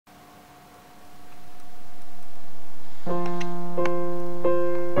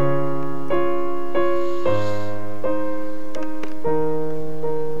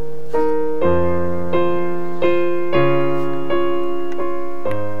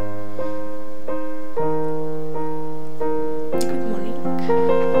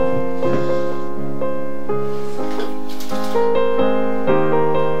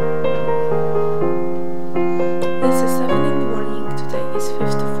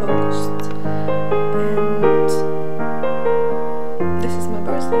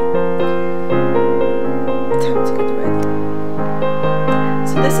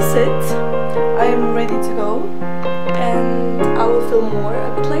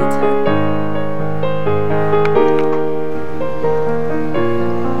later.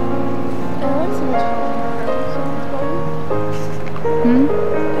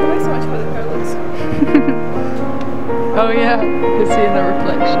 Oh yeah, you see in the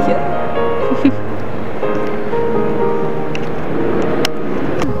reflection. Yeah.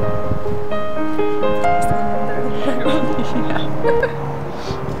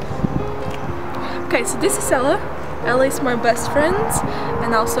 Okay, so this is Ella. Ella is my best friend,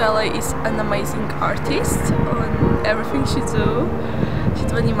 and also Ella is an amazing artist on everything she do. She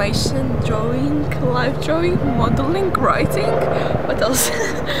do animation, drawing, live drawing, modeling, writing, what else?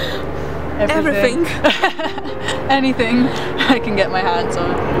 Everything. Anything I can get my hands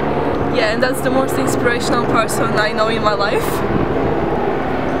on. Yeah, and that's the most inspirational person I know in my life.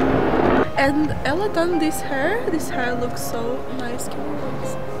 And Ella done this hair. This hair looks so nice. Can you look?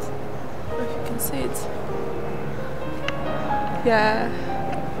 I don't know if you can see it. Yeah.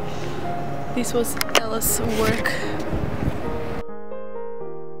 This was Ella's work.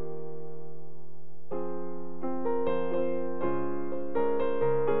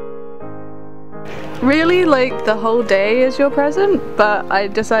 Really, like, the whole day is your present, but I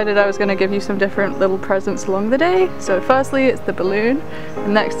decided I was going to give you some different little presents along the day. So firstly it's the balloon,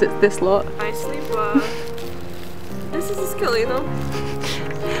 and next it's this lot. Nicely, but this is a skill, you know?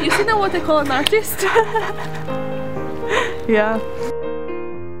 You see now what they call an artist? Yeah.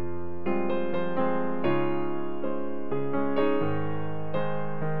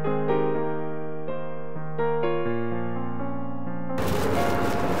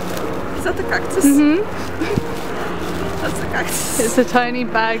 Is that a cactus? Mm-hmm. That's a cactus. It's a tiny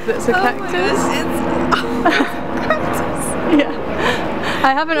bag that's a cactus. My gosh, it's a cactus. Yeah.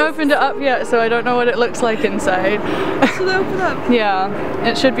 I haven't opened it up yet, so I don't know what it looks like inside. Should I open it up? Yeah.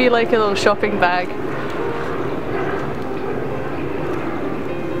 It should be like a little shopping bag.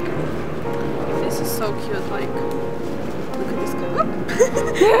 This is so cute, like, look at this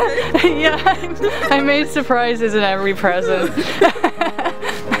guy. Yeah, I made surprises in every present.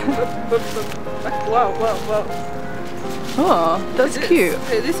 Wow, wow, wow. Oh, that's cute.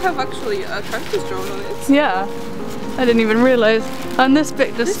 These have actually a cactus drawn on it. Yeah, I didn't even realise. And this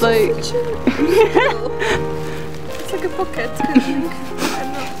bit just this like... It's like a pocket kind of thing. I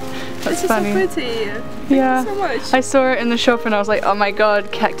don't know. That's this funny. is so pretty. Thank Yeah, you so much. I saw it in the shop and I was like, oh my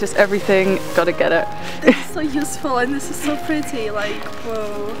god, cactus everything, gotta get it. This is so useful and this is so pretty, like,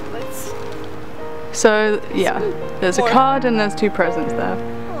 whoa, let's... So, yeah, there's a card and there's 2 presents there.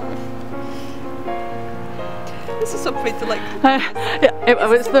 This is so pretty, like... Yeah,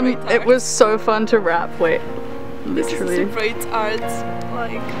 it was so fun to wrap, wait, literally. This is great art,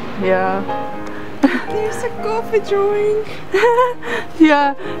 like... Yeah. There's a coffee drawing.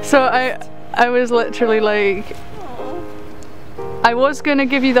 Yeah, so I was literally like... I was gonna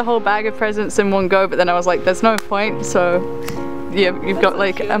give you the whole bag of presents in one go, but then I was like, there's no point, so... Yeah, you've got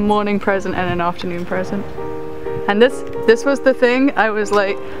like a morning present and an afternoon present. And this was the thing, I was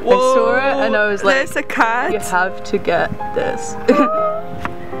like, whoa, I saw it and I was like, there's a cat. You have to get this.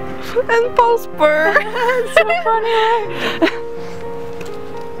 And Paul's bird. It's so funny.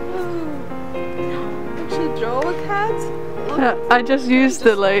 Actually draw a cat? Look, Yeah, I just used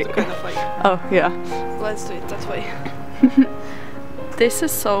the like... kind of like... Oh yeah. Let's do it that way. This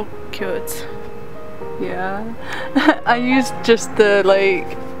is so cute. Yeah. I used just the like...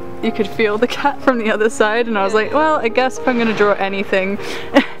 You could feel the cat from the other side and I was like, well, I guess if I'm gonna draw anything.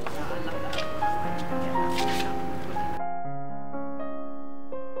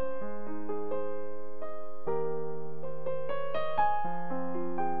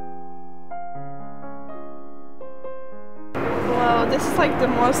 Wow, this is like the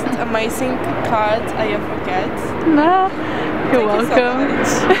most amazing card I ever get. Nah, you're Thank welcome. You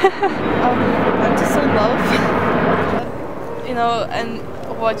so much. I'm just in love. You know, and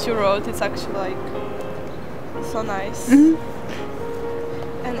what you wrote, it's actually like so nice. Mm-hmm.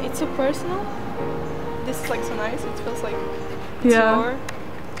 And it's so personal. This is like so nice, it feels like it's Yeah.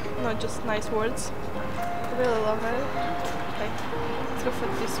 not just nice words. I really love it. Okay, let's go for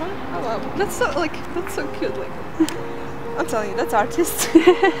this one. Oh wow, that's so like, that's so cute, like. I'm telling you, that's artist.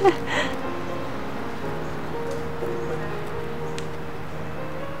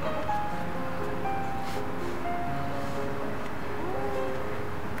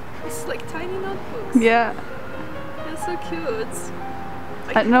 It's like tiny notebooks. Yeah. They're so cute.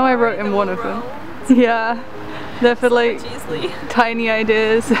 I know I wrote in one of them. Yeah. They're for like tiny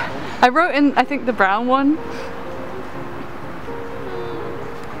ideas. I wrote in, I think, the brown one.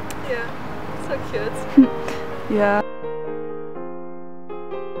 Yeah, so cute. Yeah.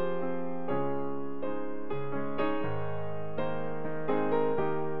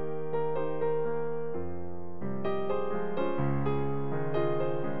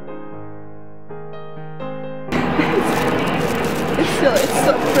 still, it's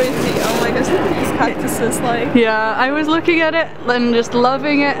so pretty. Oh my gosh, look at these cactuses, like. Yeah, I was looking at it and just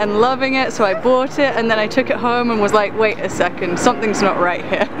loving it, so I bought it and then I took it home and was like, wait a second, something's not right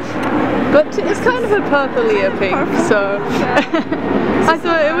here. But it's kind of a purpley pink, so I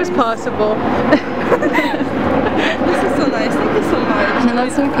thought it was passable. This is so nice, thank you so much. And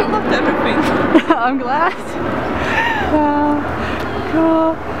that's okay. I loved everything. I'm glad.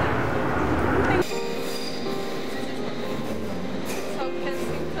 Cool.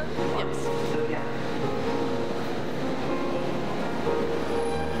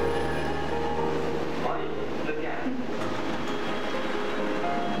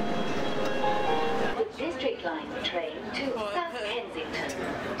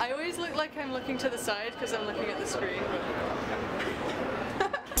 I always look like I'm looking to the side because I'm looking at the screen.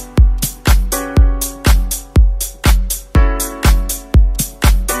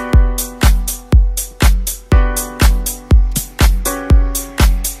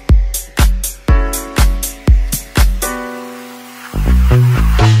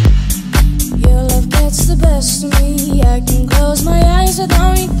 Your love gets the best of me. I can close my eyes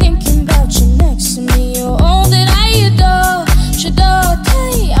without me thinking about you next to me. You're all that I adore. Jadore,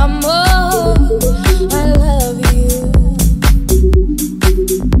 I'm more. I love you.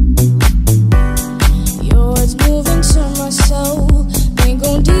 Your words moving to my soul. They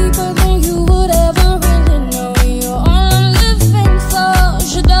go deeper than you would ever really know. You're all I'm living for.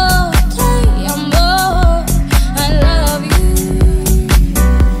 Jadore, I'm more. I love you.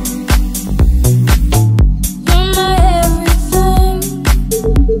 You're my everything.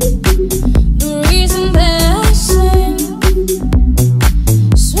 The reason that I sing.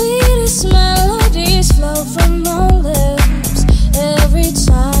 Sweetest melodies flow from our lips every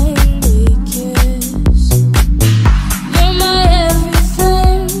time we kiss. You're my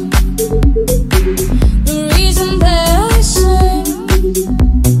everything. The reason that I sing.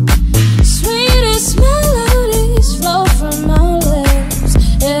 Sweetest melodies flow from our lips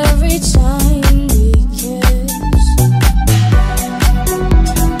every time we kiss.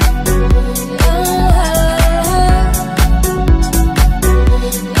 La, la,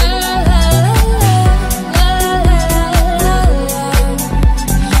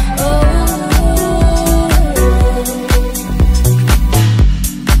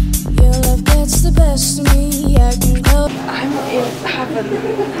 your love gets the best of me. I can go. I'm in heaven.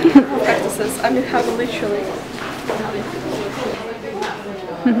 Cactuses, I'm in heaven, literally.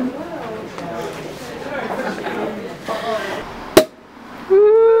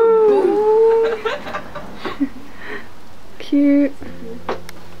 Cute.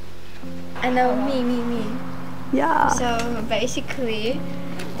 I know me. Yeah. So basically,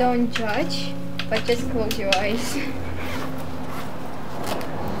 don't judge, but just close your eyes.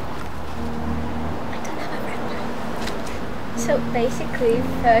 So basically,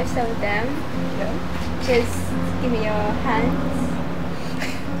 first of them, just give me your hands.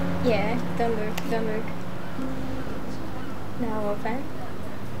 Yeah, don't look. Now open.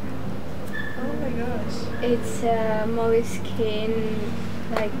 Oh my gosh. It's a Moleskine,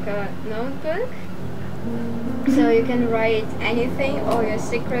 like a notebook. So you can write anything, or your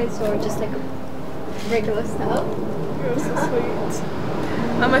secrets, or just like regular stuff. You're so sweet.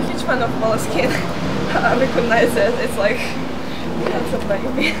 I'm a huge fan of Moleskine. I recognize it. It's like that's a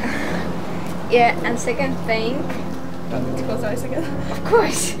baby. Yeah, and second thing, To close eyes again. of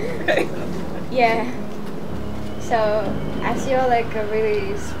course. Okay. Yeah. So as you're like a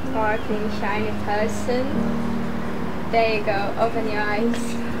really sparkling, shiny person, there you go. Open your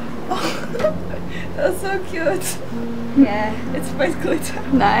eyes. That's so cute. Yeah. It's white glitter.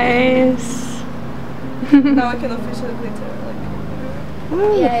 Nice. Now I can officially glitter.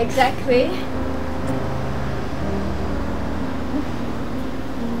 Like. Yeah, exactly.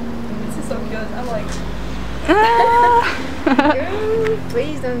 This is so cute. I'm like. Girl,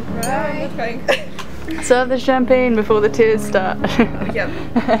 please don't I'm cry. not crying. Serve the champagne before the tears start. Yeah.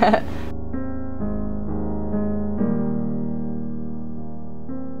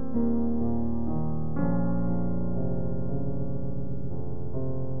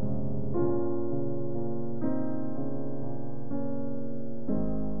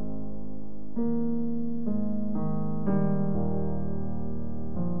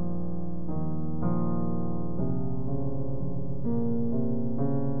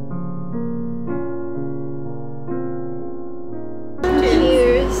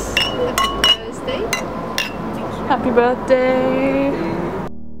 Cheers. Happy birthday. Happy birthday.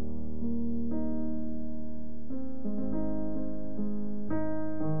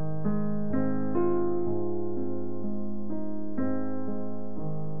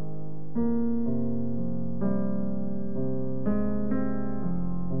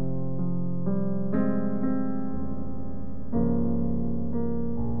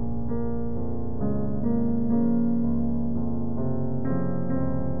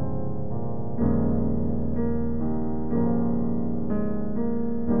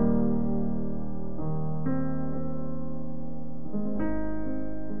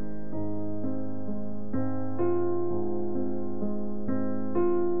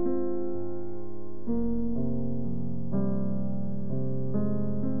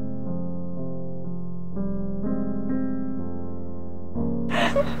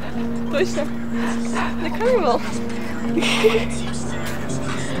 Точно. The carnival.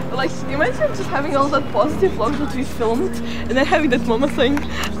 Like, imagine just having all that positive vlog that we filmed and then having that moment saying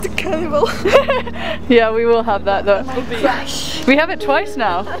the carnival. Yeah, we will have that though. Crash. We have it twice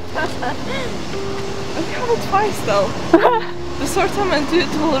now. We have it twice though. The third time and it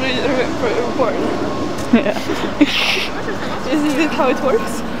will reborn. Yeah. Isn't it how it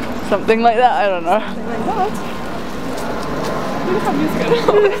works? Something like that, I don't know. Something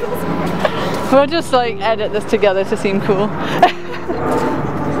like that. We'll just like edit this together to seem cool.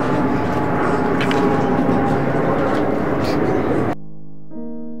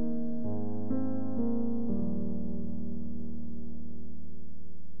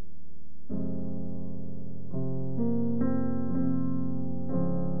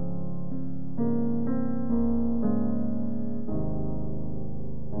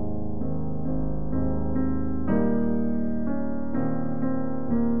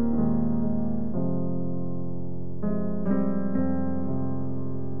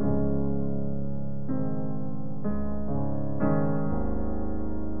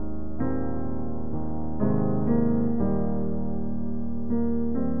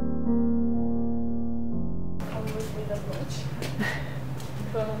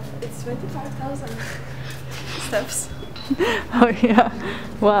 It's 25,000 steps. Oh yeah,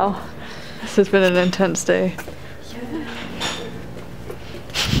 wow. This has been an intense day. Yeah.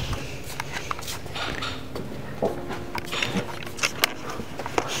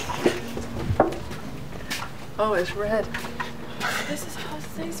 Oh, it's red. This is how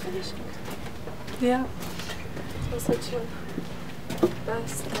the day is finishing. Yeah. It was such a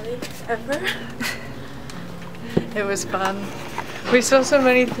best day ever. It was fun. We saw so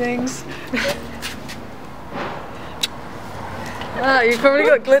many things. Ah, you probably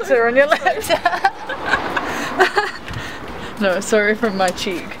got glitter on your lips. No, sorry from my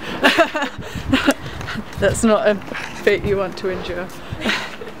cheek. That's not a fate you want to endure.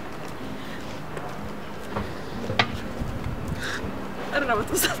 I don't know what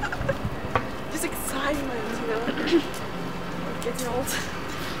to say. Just excitement, you know. Getting old.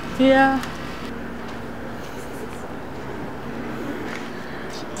 Yeah.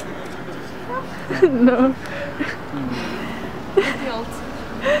 No. Getting old.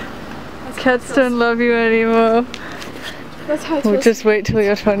 Cats don't love you anymore. That's how it We'll feels. just wait till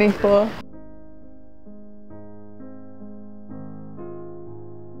you're 24.